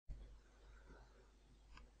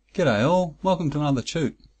G'day all, welcome to another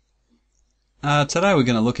Toot. Today we're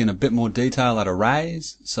going to look in a bit more detail at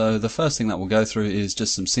arrays. So the first thing that we'll go through is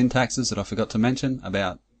just some syntaxes that I forgot to mention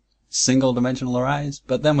about single dimensional arrays,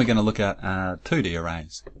 but then we're going to look at 2D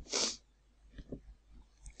arrays.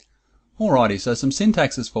 Alrighty, so some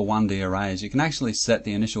syntaxes for 1D arrays. You can actually set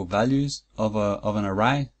the initial values of an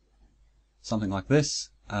array, something like this,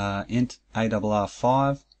 int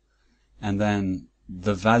ARR5, and then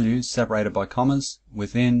the values separated by commas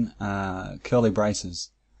within curly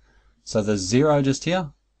braces. So the 0 just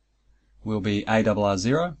here will be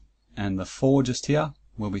ARR0, and the 4 just here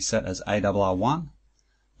will be set as ARR1,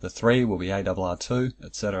 the 3 will be ARR2,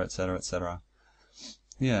 etc, etc, etc.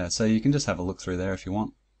 Yeah, so you can just have a look through there if you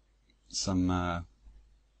want some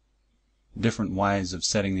different ways of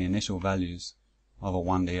setting the initial values of a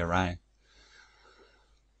 1D array.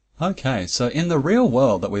 Okay, so in the real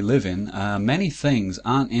world that we live in, many things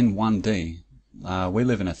aren't in 1D. We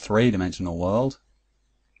live in a 3-dimensional world,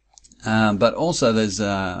 but also there's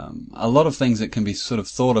a lot of things that can be sort of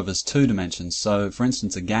thought of as 2 dimensions. So for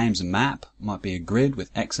instance, a game's map might be a grid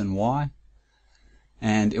with X and Y,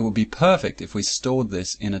 and it would be perfect if we stored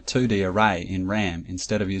this in a 2D array in RAM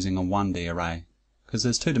instead of using a 1D array, because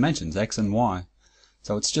there's 2 dimensions, X and Y.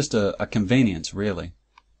 So it's just a convenience, really.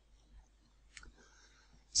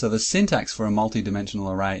 So the syntax for a multi-dimensional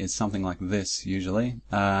array is something like this usually.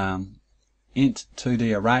 Int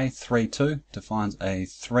 2D array 32 defines a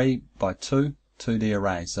 3 by 2 2D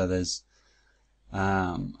array. So there's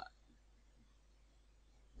one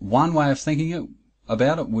way of thinking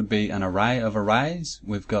about it would be an array of arrays.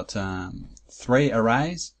 We've got 3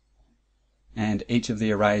 arrays, and each of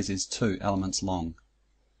the arrays is 2 elements long.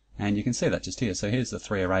 And you can see that just here. So here's the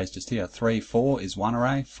 3 arrays just here. 3, 4 is one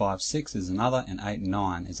array, 5, 6 is another, and 8,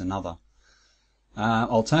 9 is another.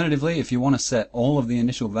 Alternatively, if you want to set all of the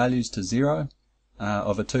initial values to 0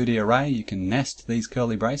 of a 2D array, you can nest these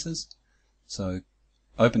curly braces. So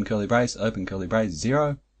open curly brace,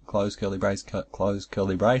 0, close curly brace, close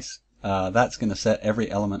curly brace. That's going to set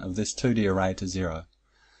every element of this 2D array to 0.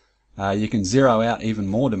 You can zero out even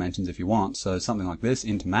more dimensions if you want, so something like this,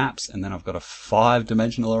 int maps, and then I've got a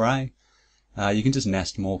 5-dimensional array. You can just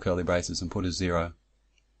nest more curly braces and put a 0.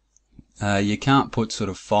 You can't put sort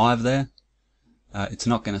of 5 there. It's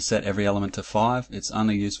not going to set every element to 5. It's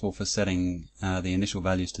only useful for setting the initial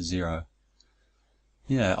values to 0.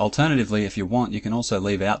 Yeah, alternatively, if you want, you can also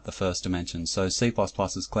leave out the first dimension. So C++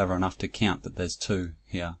 is clever enough to count that there's 2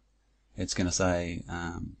 here. It's going to say,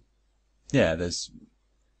 yeah, there's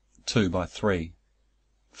 2 by 3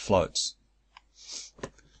 floats.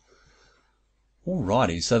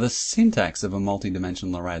 Alrighty, so the syntax of a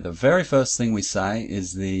multi-dimensional array. The very first thing we say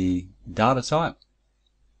is the data type,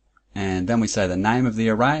 and then we say the name of the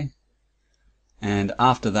array, and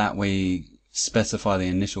after that we specify the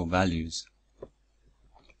initial values.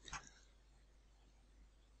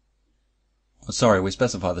 Sorry, we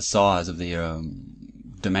specify the size of the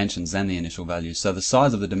dimensions and the initial values. So the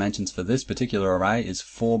size of the dimensions for this particular array is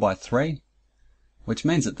 4 by 3, which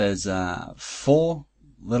means that there's 4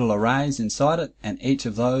 little arrays inside it, and each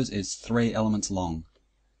of those is 3 elements long.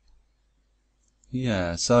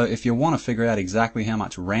 Yeah, so if you want to figure out exactly how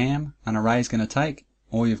much RAM an array is going to take,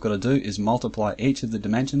 all you've got to do is multiply each of the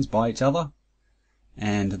dimensions by each other,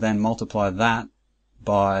 and then multiply that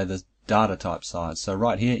by the data type size. So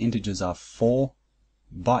right here, integers are 4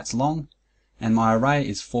 bytes long, and my array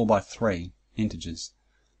is 4 by 3 integers.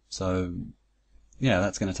 So yeah,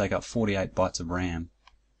 that's going to take up 48 bytes of RAM.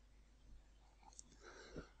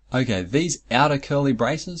 Okay, these outer curly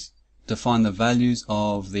braces define the values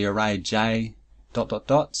of the array j ...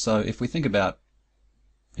 So if we think about,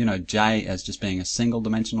 you know, j as just being a single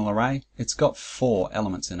dimensional array, it's got 4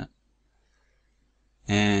 elements in it.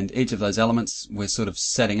 And each of those elements we're sort of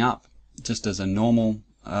setting up just as a normal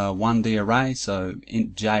 1D array, so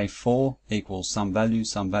int j4 equals some value,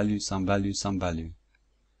 some value, some value, some value.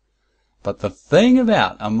 But the thing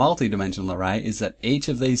about a multi-dimensional array is that each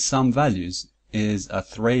of these sum values is a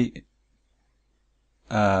 3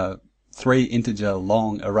 integer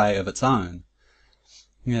long array of its own.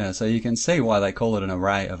 Yeah, so you can see why they call it an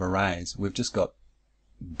array of arrays. We've just got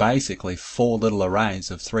basically 4 little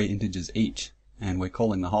arrays of 3 integers each, and we're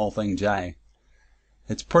calling the whole thing j.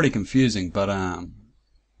 It's pretty confusing, but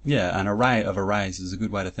yeah, an array of arrays is a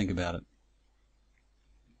good way to think about it.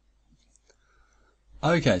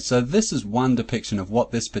 Okay, so this is one depiction of what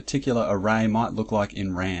this particular array might look like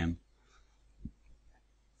in RAM.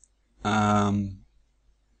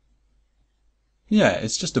 Yeah,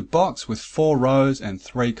 it's just a box with 4 rows and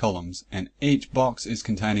 3 columns, and each box is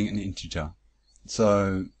containing an integer.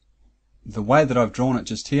 So the way that I've drawn it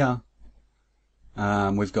just here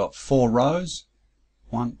We've got 4 rows,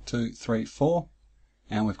 1, 2, 3, 4,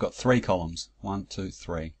 and we've got 3 columns, 1, 2,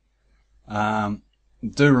 3.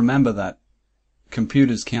 Do remember that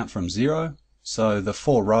computers count from 0, so the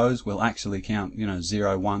 4 rows will actually count,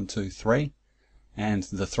 0, 1, 2, 3, and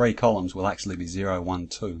the 3 columns will actually be 0, 1,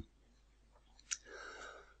 2.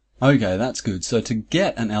 Okay, that's good. So to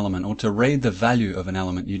get an element, or to read the value of an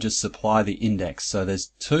element, you just supply the index. So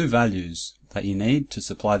there's 2 values that you need to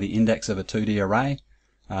supply the index of a 2D array.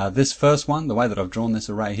 This first one, the way that I've drawn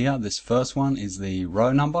this array here, this first one is the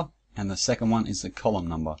row number, and the second one is the column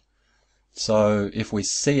number. So if we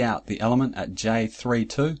see out the element at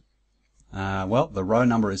J32, well, the row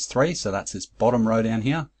number is 3, so that's this bottom row down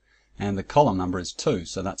here, and the column number is 2,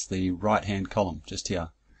 so that's the right-hand column just here.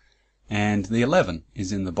 And the 11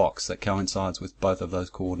 is in the box that coincides with both of those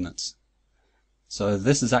coordinates. So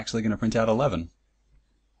this is actually going to print out 11.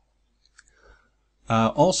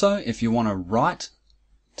 Also, if you want to write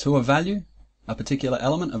to a value a particular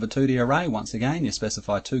element of a 2D array, once again you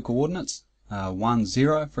specify 2 coordinates, 1,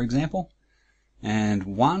 0 for example, and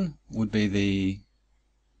 1 would be the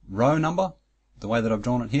row number, the way that I've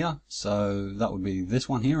drawn it here, so that would be this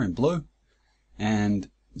one here in blue, and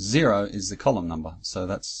 0 is the column number, so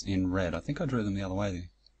that's in red. I think I drew them the other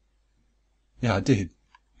way. Yeah, I did.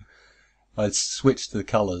 I switched the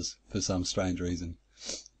colours for some strange reason.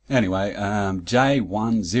 Anyway,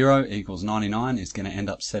 J10 equals 99 is going to end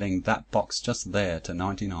up setting that box just there to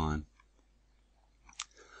 99.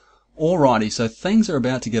 Alrighty, so things are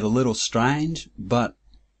about to get a little strange, but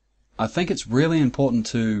I think it's really important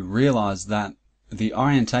to realise that the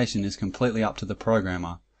orientation is completely up to the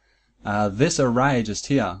programmer. This array just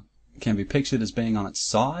here can be pictured as being on its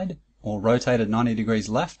side or rotated 90 degrees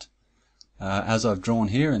left, as I've drawn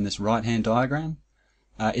here in this right hand diagram.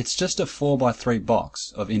 It's just a 4x3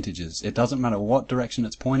 box of integers. It doesn't matter what direction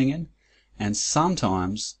it's pointing in, and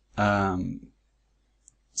sometimes it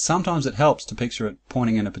helps to picture it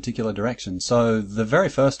pointing in a particular direction. So the very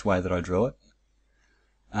first way that I drew it,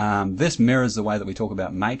 this mirrors the way that we talk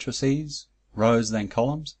about matrices, rows then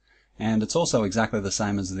columns. And it's also exactly the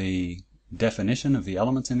same as the definition of the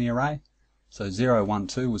elements in the array. So 0, 1,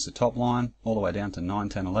 2 was the top line, all the way down to 9,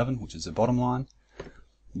 10, 11, which is the bottom line.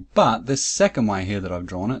 But this second way here that I've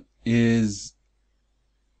drawn it is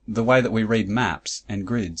the way that we read maps and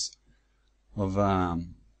grids of, what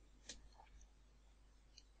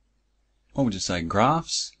would you say,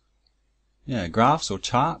 graphs? Yeah, graphs or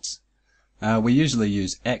charts. We usually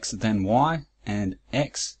use X then Y. And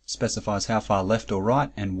X specifies how far left or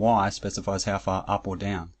right, and Y specifies how far up or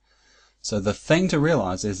down. So the thing to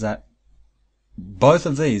realize is that both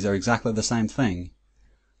of these are exactly the same thing.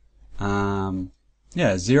 0,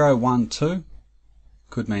 1, 2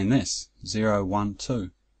 could mean this, 0, 1,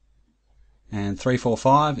 2. And 3, 4,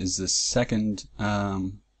 5 is the second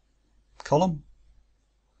column.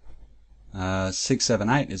 6, 7,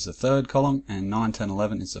 8 is the third column, and 9, 10,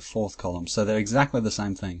 11 is the fourth column. So they're exactly the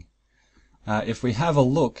same thing. If we have a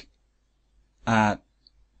look at,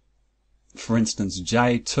 for instance,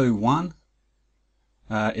 J21,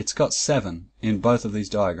 it's got 7 in both of these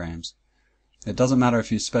diagrams. It doesn't matter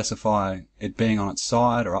if you specify it being on its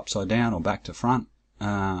side or upside down or back to front.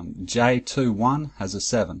 J21 has a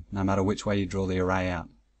 7, no matter which way you draw the array out.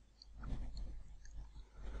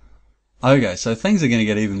 Okay, so things are going to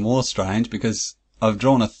get even more strange because I've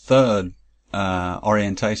drawn a third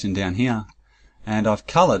orientation down here. And I've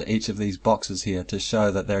coloured each of these boxes here to show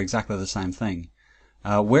that they're exactly the same thing.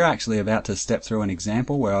 We're actually about to step through an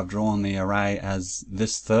example where I've drawn the array as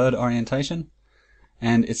this third orientation.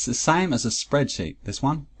 And it's the same as a spreadsheet, this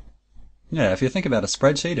one. Yeah, if you think about a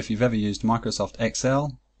spreadsheet, if you've ever used Microsoft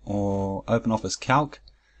Excel or OpenOffice Calc,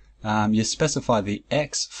 you specify the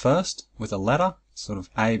X first with a letter, sort of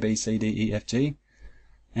A, B, C, D, E, F, G.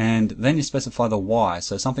 And then you specify the Y,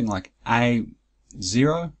 so something like A0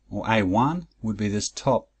 or A1 would be this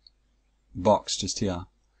top box just here,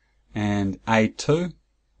 and A2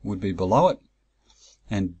 would be below it,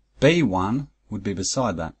 and B1 would be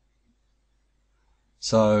beside that.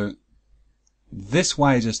 So this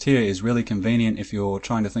way just here is really convenient if you're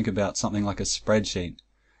trying to think about something like a spreadsheet.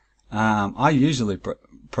 I usually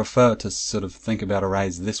prefer to sort of think about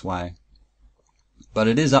arrays this way, but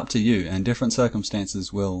it is up to you, and different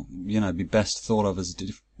circumstances will, be best thought of as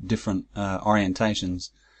different orientations.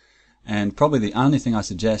 And probably the only thing I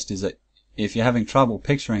suggest is that if you're having trouble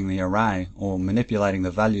picturing the array or manipulating the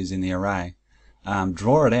values in the array,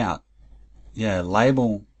 draw it out. Yeah,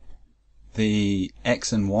 label the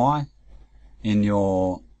X and Y in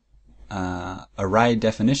your array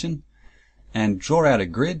definition, and draw out a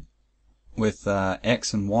grid with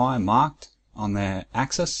X and Y marked on their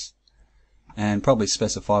axis, and probably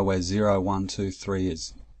specify where 0, 1, 2, 3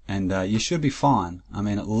 is. And you should be fine. I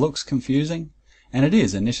mean, it looks confusing, and it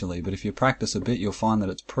is initially, but if you practice a bit, you'll find that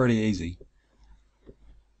it's pretty easy.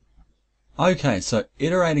 Okay, so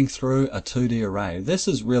iterating through a 2D array. This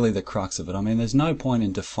is really the crux of it. I mean, there's no point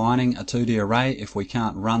in defining a 2D array if we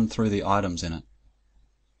can't run through the items in it.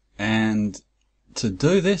 And to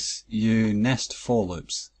do this, you nest for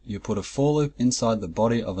loops. You put a for loop inside the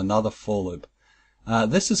body of another for loop.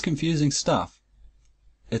 This is confusing stuff.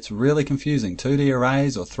 It's really confusing. 2D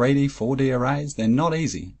arrays or 3D, 4D arrays, they're not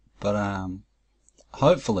easy. But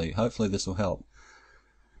hopefully this will help.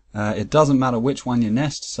 It doesn't matter which one you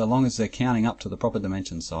nest, so long as they're counting up to the proper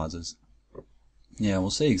dimension sizes. Yeah,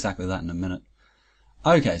 we'll see exactly that in a minute.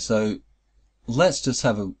 Okay, so let's just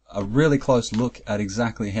have a really close look at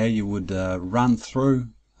exactly how you would run through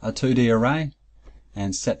a 2D array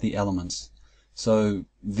and set the elements. So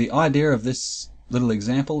the idea of this little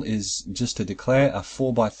example is just to declare a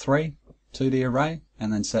 4x3 2D array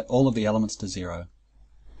and then set all of the elements to 0.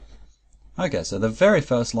 Okay, so the very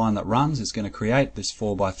first line that runs is going to create this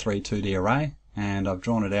 4x3 2D array, and I've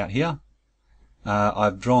drawn it out here.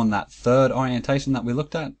 I've drawn that third orientation that we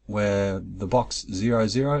looked at, where the box 0,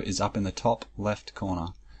 0 is up in the top left corner.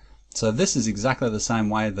 So this is exactly the same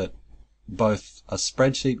way that both a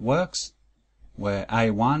spreadsheet works, where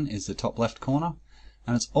A1 is the top left corner,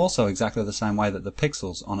 and it's also exactly the same way that the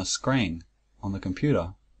pixels on a screen on the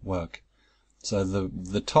computer work. So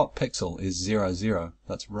the top pixel is 0, 0.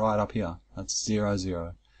 That's right up here. That's 0,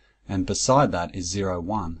 0. And beside that is 0,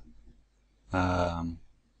 1.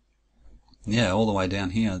 Yeah, all the way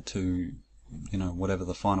down here to, you know, whatever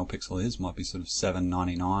the final pixel is, might be sort of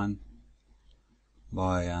 799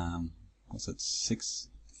 by, what's it,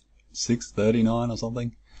 639 or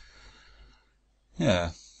something?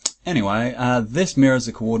 Yeah. Anyway, this mirrors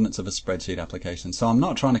the coordinates of a spreadsheet application, so I'm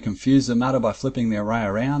not trying to confuse the matter by flipping the array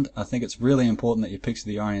around. I think it's really important that you picture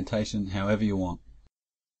the orientation however you want.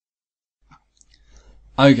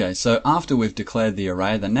 Okay, so after we've declared the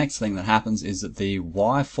array, the next thing that happens is that the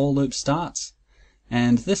y for loop starts,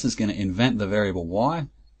 and this is going to invent the variable y,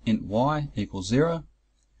 int y equals 0.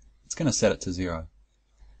 It's going to set it to 0.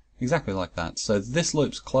 Exactly like that. So this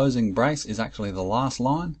loop's closing brace is actually the last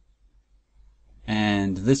line,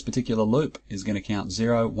 and this particular loop is going to count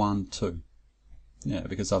 0, 1, 2. Yeah,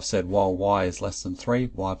 because I've said while y is less than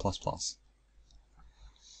 3, y plus plus.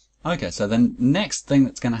 Okay, so the next thing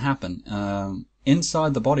that's going to happen,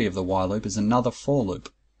 inside the body of the while loop is another for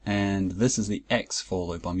loop, and this is the x for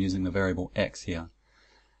loop. I'm using the variable x here.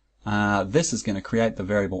 This is going to create the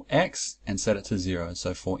variable x and set it to 0.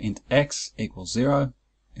 So for int x equals 0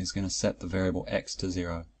 is going to set the variable x to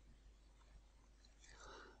 0.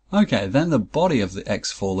 Okay, then the body of the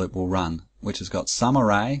x for loop will run, which has got some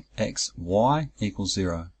array x y equals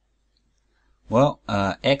 0. Well,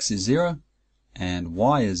 x is 0 and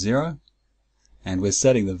y is 0. And we're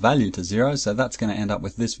setting the value to 0, so that's going to end up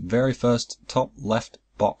with this very first top left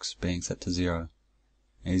box being set to 0.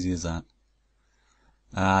 Easy as that.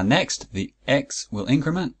 Next, the x will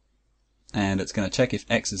increment, and it's going to check if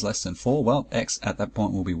x is less than 4. Well, x at that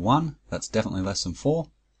point will be 1. That's definitely less than 4.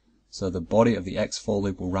 So the body of the x for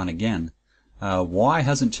loop will run again. Y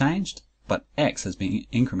hasn't changed, but x has been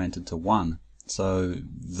incremented to 1. So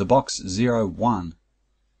the box 0, 1,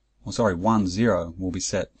 or sorry, 1, 0 will be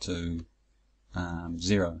set to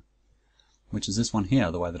 0, which is this one here,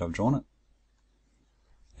 the way that I've drawn it.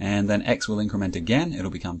 And then x will increment again, it'll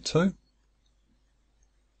become 2.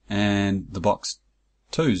 And the box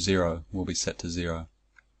 2, 0 will be set to 0.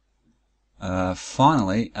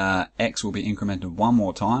 Finally, x will be incremented one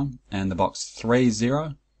more time, and the box 3,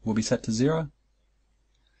 0 will be set to 0.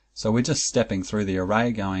 So we're just stepping through the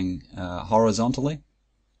array, going horizontally,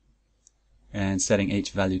 and setting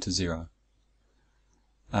each value to 0.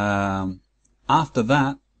 After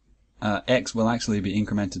that, x will actually be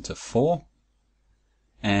incremented to 4,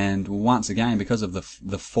 and once again, because of the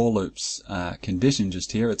for loop's condition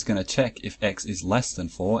just here, it's going to check if x is less than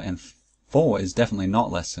 4, and 4 is definitely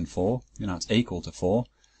not less than 4. You know, it's equal to 4.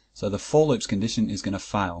 So the for loop's condition is going to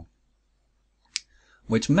fail,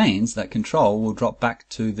 which means that control will drop back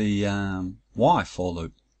to the y for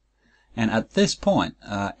loop. And at this point,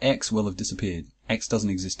 x will have disappeared. X doesn't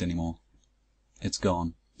exist anymore. It's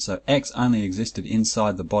gone. So x only existed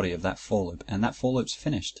inside the body of that for loop, and that for loop's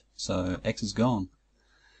finished. So x is gone.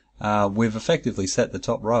 We've effectively set the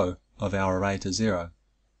top row of our array to 0.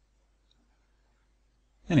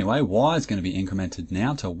 Anyway, y is going to be incremented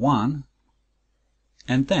now to 1,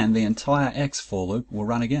 and then the entire x for loop will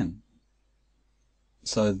run again.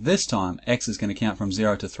 So this time x is going to count from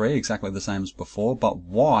 0 to 3, exactly the same as before, but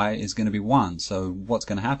y is going to be 1. So what's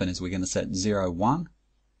going to happen is we're going to set 0, 1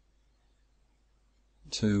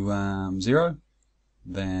 to 0,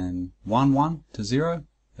 then 1, 1 to 0,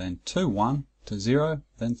 then 2, 1 to 0,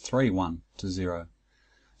 then 3, 1 to 0.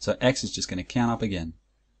 So x is just going to count up again,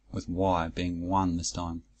 with y being 1 this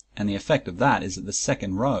time. And the effect of that is that the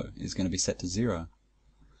second row is going to be set to 0.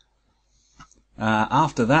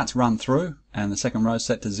 After that's run through and the second row is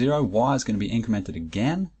set to 0, y is going to be incremented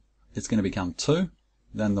again. It's going to become 2.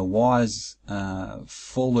 Then the y's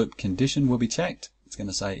for loop condition will be checked. It's going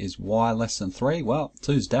to say, is y less than 3? Well,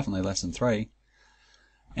 2 is definitely less than 3.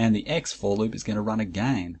 And the x for loop is going to run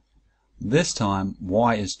again. This time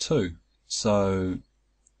y is 2. So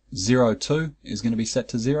 0, 2 is going to be set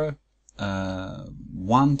to 0.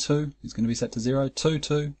 1, 2 is going to be set to 0. 2,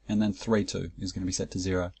 2, and then 3, 2 is going to be set to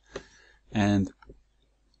 0. And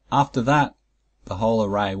after that, the whole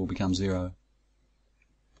array will become 0.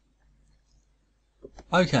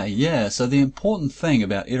 Okay, yeah, so the important thing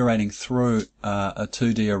about iterating through a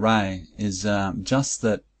 2D array is just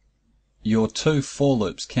that your two for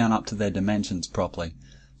loops count up to their dimensions properly.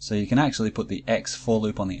 So you can actually put the x for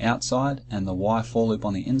loop on the outside and the y for loop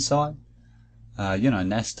on the inside.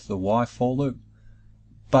 Nest the y for loop.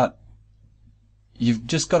 But you've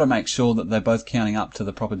just got to make sure that they're both counting up to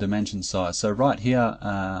the proper dimension size. So right here,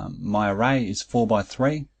 my array is 4 by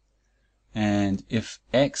 3, and if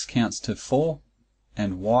x counts to 4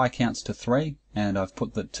 and y counts to 3, and I've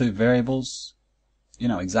put the two variables,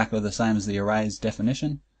 exactly the same as the array's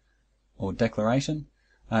definition or declaration,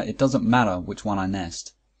 it doesn't matter which one I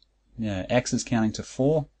nest. Yeah, x is counting to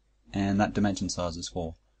 4, and that dimension size is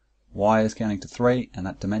 4. Y is counting to 3, and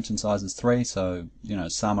that dimension size is 3, so,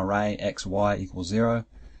 sum array x, y equals 0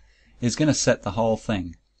 is going to set the whole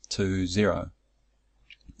thing to 0.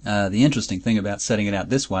 The interesting thing about setting it out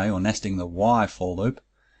this way, or nesting the y for loop,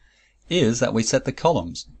 is that we set the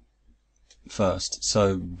columns first.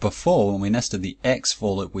 So before, when we nested the x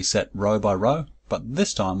for loop, we set row by row, but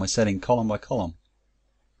this time we're setting column by column.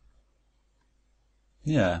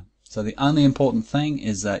 Yeah. So the only important thing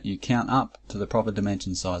is that you count up to the proper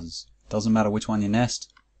dimension sizes. Doesn't matter which one you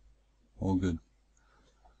nest, all good.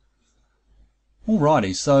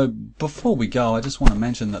 Alrighty, so before we go, I just want to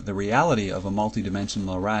mention that the reality of a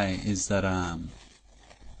multi-dimensional array is that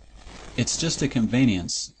it's just a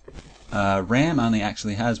convenience. RAM only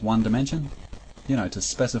actually has one dimension. To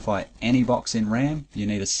specify any box in RAM, you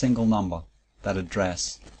need a single number, that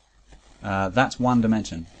address. That's one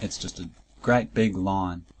dimension. It's just a great big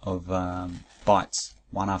line of bytes,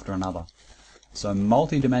 one after another. So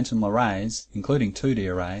multi-dimensional arrays, including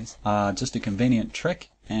 2D arrays, are just a convenient trick,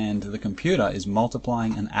 and the computer is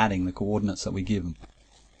multiplying and adding the coordinates that we give them.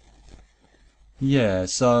 Yeah,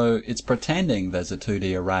 so it's pretending there's a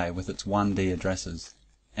 2D array with its 1D addresses,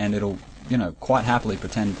 and it'll, quite happily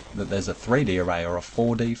pretend that there's a 3D array or a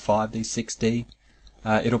 4D, 5D, 6D.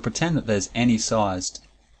 It'll pretend that there's any sized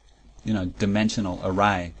dimensional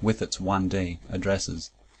array with its 1D addresses.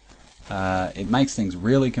 It makes things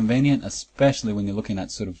really convenient, especially when you're looking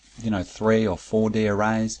at sort of 3 or 4D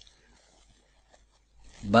arrays.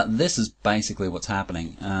 But this is basically what's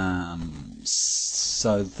happening.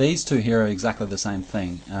 So these two here are exactly the same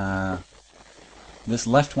thing. This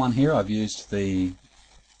left one here, I've used the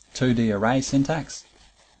 2D array syntax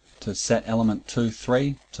to set element 2,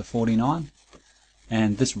 3 to 49.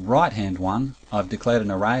 And this right hand one, I've declared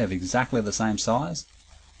an array of exactly the same size.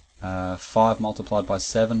 5 multiplied by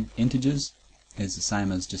 7 integers is the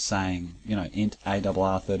same as just saying, int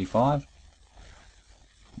ARR35.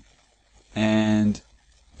 And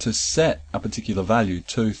to set a particular value,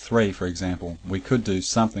 2, 3 for example, we could do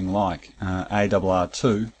something like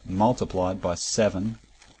ARR2 multiplied by 7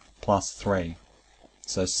 plus 3.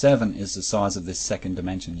 So 7 is the size of this second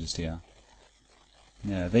dimension just here.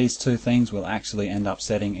 Yeah, these two things will actually end up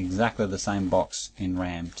setting exactly the same box in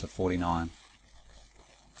RAM to 49.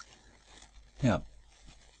 Yeah.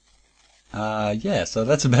 So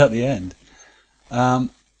that's about the end.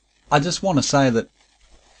 I just want to say that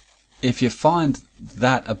if you find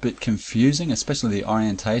that a bit confusing, especially the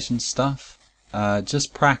orientation stuff,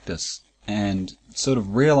 just practice and sort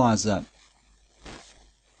of realize that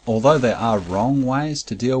although there are wrong ways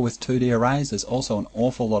to deal with 2D arrays, there's also an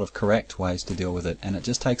awful lot of correct ways to deal with it, and it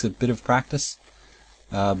just takes a bit of practice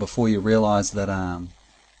before you realize that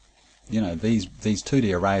these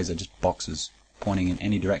 2D arrays are just boxes pointing in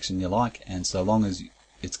any direction you like, and so long as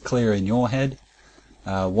it's clear in your head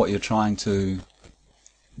what you're trying to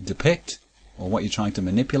depict or what you're trying to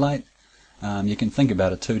manipulate, you can think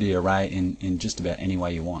about a 2D array in just about any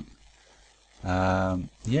way you want.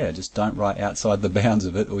 Yeah, just don't write outside the bounds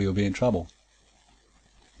of it or you'll be in trouble.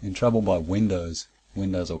 In trouble by Windows.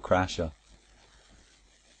 Windows will crash you.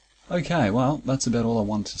 Okay, well, that's about all I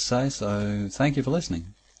wanted to say, so thank you for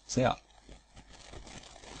listening. See ya.